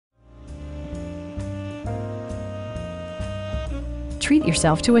treat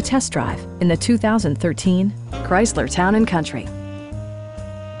yourself to a test drive in the 2013 Chrysler Town Country.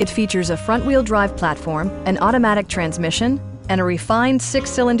 It features a front-wheel drive platform, an automatic transmission, and a refined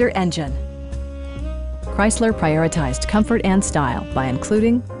 6-cylinder engine. Chrysler prioritized comfort and style by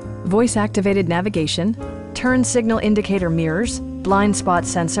including voice-activated navigation, turn signal indicator mirrors, blind spot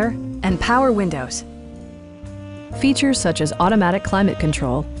sensor, and power windows. Features such as automatic climate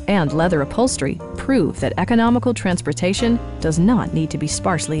control and leather upholstery prove that economical transportation does not need to be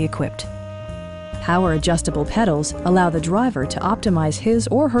sparsely equipped. Power adjustable pedals allow the driver to optimize his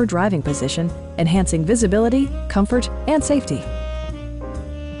or her driving position, enhancing visibility, comfort, and safety.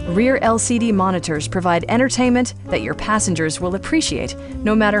 Rear LCD monitors provide entertainment that your passengers will appreciate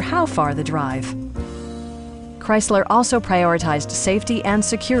no matter how far the drive. Chrysler also prioritized safety and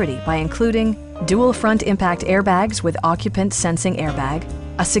security by including dual front impact airbags with occupant sensing airbag,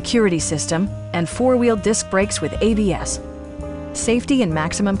 a security system, and 4-wheel disc brakes with ABS. Safety and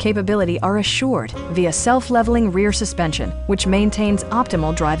maximum capability are assured via self-leveling rear suspension, which maintains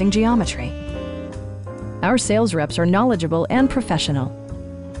optimal driving geometry. Our sales reps are knowledgeable and professional.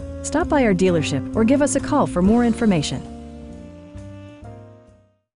 Stop by our dealership or give us a call for more information.